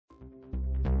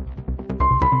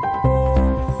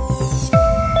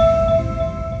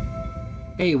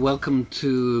Hey, welcome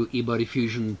to eBody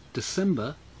Fusion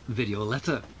December video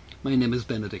letter. My name is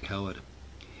Benedict Howard.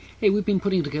 Hey, we've been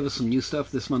putting together some new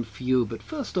stuff this month for you, but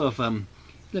first off,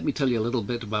 let me tell you a little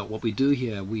bit about what we do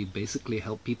here. We basically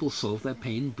help people solve their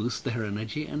pain, boost their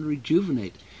energy, and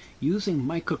rejuvenate using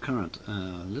microcurrent,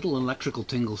 little electrical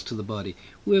tingles to the body,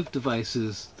 with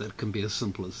devices that can be as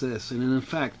simple as this. And in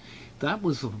fact, that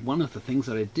was one of the things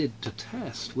that I did to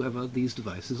test whether these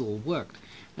devices all worked.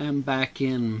 And back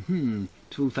in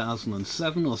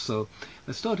 2007 or so,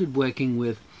 I started working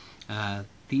with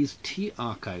these T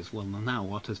archives, well now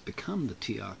what has become the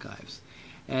T archives.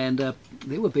 And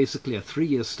they were basically a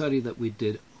 3-year study that we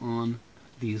did on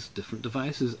these different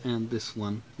devices, and this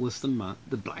one was the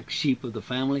black sheep of the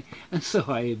family, and so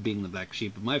I, being the black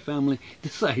sheep of my family,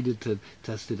 decided to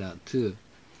test it out too.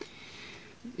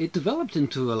 It developed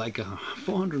into like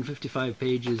 455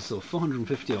 pages or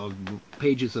 450 odd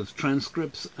pages of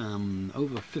transcripts,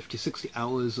 over 50-60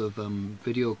 hours of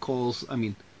video calls,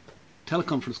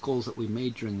 teleconference calls that we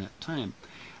made during that time.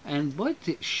 And what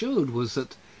it showed was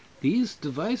that these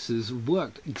devices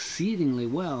worked exceedingly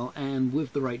well, and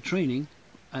with the right training,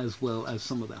 as well as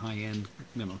some of the high-end,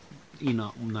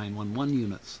 E-Not 911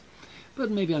 units.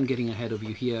 But maybe I'm getting ahead of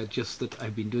you here, just that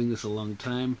I've been doing this a long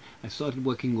time. I started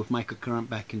working with microcurrent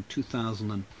back in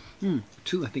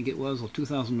 2002, I think it was, or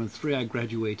 2003. I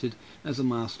graduated as a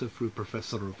master through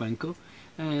Professor Ravenko,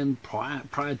 and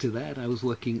prior to that I was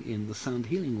working in the sound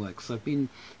healing works. I've been,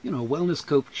 a wellness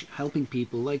coach, helping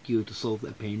people like you to solve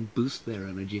their pain, boost their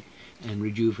energy, and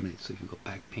rejuvenate. So if you've got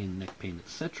back pain, neck pain,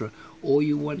 etc., or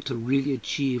you want to really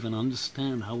achieve and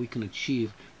understand how we can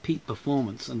achieve peak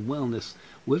performance and wellness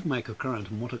with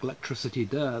microcurrent and what electricity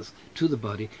does to the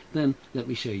body, then let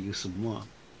me show you some more.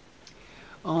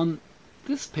 On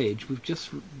this page, we've just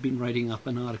been writing up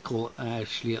an article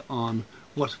actually on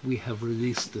what we have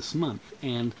released this month,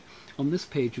 and on this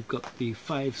page we've got the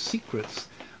 5 secrets,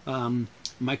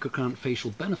 microcurrent facial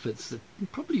benefits that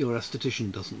probably your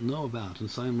esthetician doesn't know about,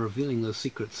 and so I'm revealing those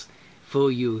secrets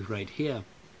for you right here.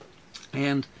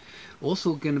 And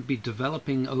also going to be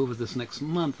developing over this next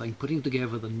month, I'm putting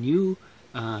together the new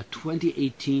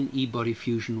 2018 eBody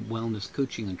Fusion Wellness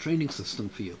Coaching and Training System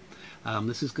for you.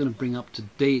 This is going to bring up to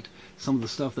date some of the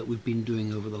stuff that we've been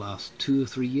doing over the last 2 or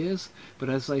 3 years, but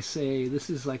as I say, this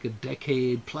is like a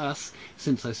decade plus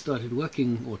since I started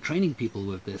working or training people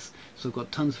with this, so I've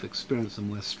got tons of experience,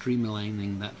 and we're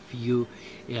streamlining that for you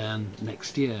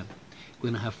next year. We're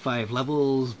going to have 5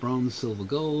 levels: bronze, silver,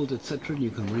 gold, etc., and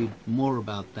you can read more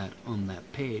about that on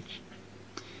that page.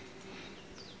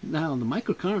 Now, the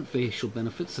microcurrent facial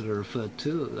benefits that are referred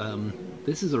to,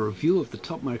 this is a review of the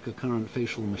top microcurrent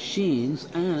facial machines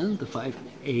and the 5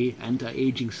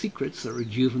 anti-aging secrets that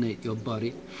rejuvenate your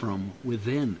body from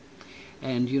within.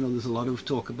 And there's a lot of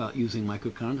talk about using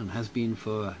microcurrent, and has been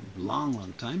for a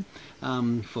long time,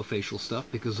 for facial stuff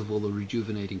because of all the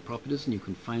rejuvenating properties. And you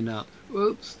can find out,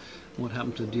 oops, what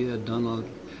happened to dear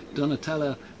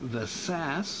Donatella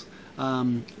Versace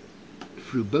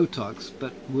through Botox,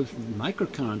 but with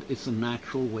microcurrent it's a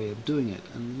natural way of doing it.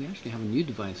 And we actually have a new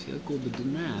device here called the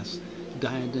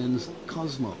diadens-t,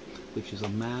 which is a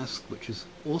mask which is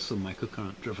also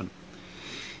microcurrent driven.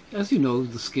 As you know,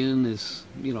 the skin is,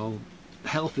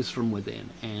 health is from within,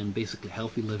 and basically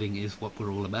healthy living is what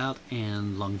we're all about,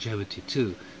 and longevity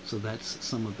too. So that's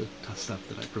some of the stuff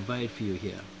that I provide for you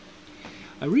here.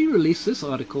 I re-released this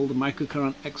article, The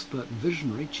Microcurrent Expert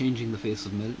Visionary, Changing the Face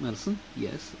of Medicine.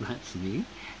 Yes, that's me.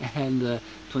 And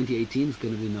 2018 is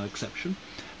going to be no exception.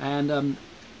 And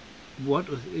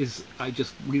I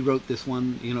just rewrote this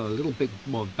one, a little bit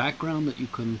more background that you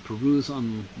can peruse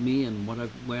on me and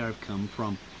where I've come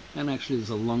from. And actually there's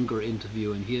a longer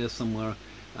interview in here somewhere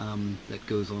that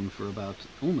goes on for about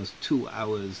almost 2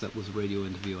 hours. That was a radio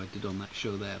interview I did on that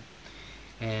show there.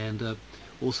 And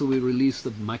also we released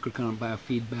the microcurrent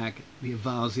biofeedback, the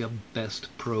Avasia Best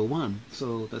Pro 1.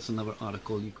 So that's another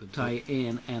article you could tie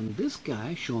in. And this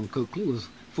guy, Sean Coakley, was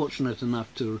fortunate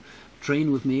enough to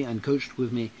train with me and coached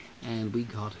with me, and we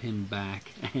got him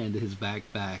back and his back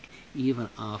even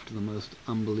after the most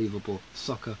unbelievable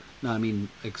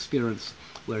experience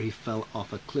where he fell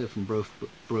off a cliff and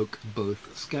broke both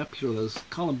scapulas,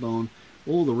 collarbone,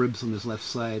 all the ribs on his left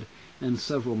side, and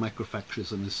several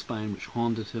microfractures in his spine, which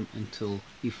haunted him until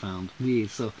he found me.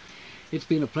 So it's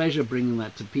been a pleasure bringing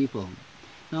that to people.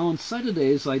 Now on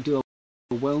Saturdays I do a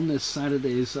Wellness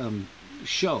Saturdays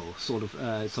show, sort of.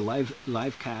 It's a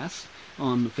live cast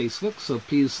on Facebook, so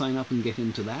please sign up and get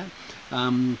into that.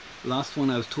 Last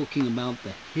one I was talking about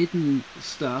the hidden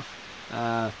stuff,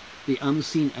 the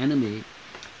unseen enemy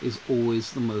is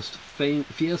always the most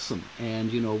fearsome,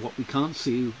 and you know what we can't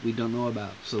see we don't know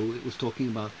about. So it was talking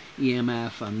about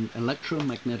EMF and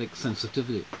electromagnetic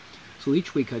sensitivity. So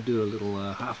each week I do a little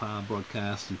half-hour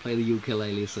broadcast and play the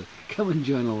ukulele, so come and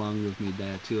join along with me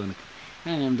there too.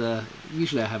 And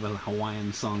usually I have a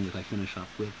Hawaiian song that I finish up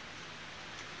with.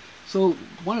 So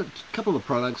a couple of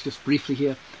products just briefly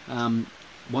here.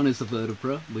 One is the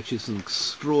Vertebra, which is an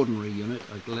extraordinary unit.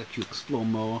 I'll let you explore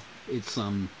more. It's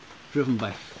driven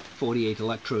by 48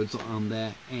 electrodes on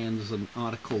there, and there's an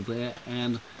article there,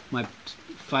 and my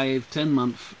 5-10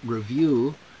 month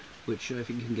review, which I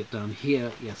think you can get down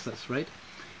here. Yes, that's right.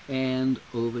 And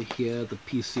over here the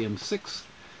PCM6,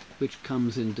 which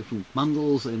comes in different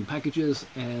bundles and packages,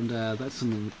 and that's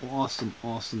an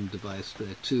awesome device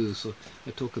there too. So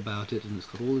I talk about it, and it's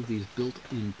got all of these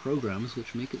built-in programs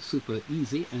which make it super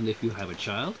easy. And if you have a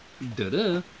child,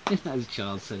 it has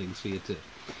child settings for you too.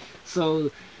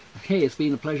 So hey, it's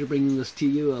been a pleasure bringing this to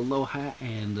you. Aloha,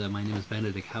 and my name is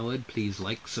Benedict Howard. Please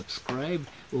like, subscribe,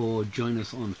 or join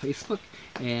us on Facebook,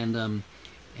 and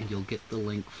you'll get the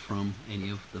link from any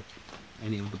of the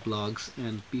blogs.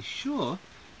 And be sure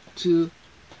to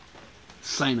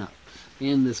sign up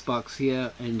in this box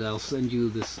here, and I'll send you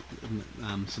this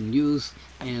some news,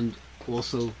 and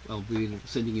also I'll be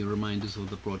sending you reminders of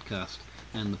the broadcast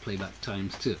and the playback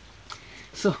times too.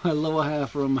 So aloha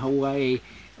from Hawaii.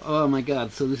 Oh my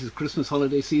God, so this is Christmas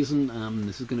holiday season.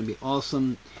 This is going to be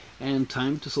awesome, and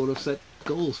time to sort of set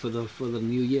goals for the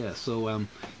new year. So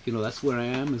you know, that's where I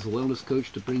am as a wellness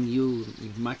coach, to bring you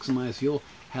maximize your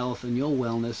health and your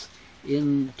wellness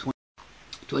in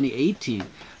 2018.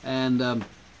 And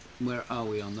where are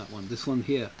we on that one? This one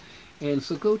here. And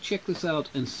so go check this out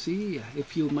and see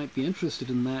if you might be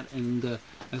interested in that. And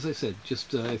as I said,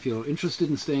 just if you're interested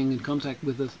in staying in contact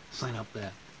with us, sign up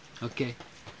there. Okay.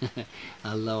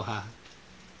 Aloha.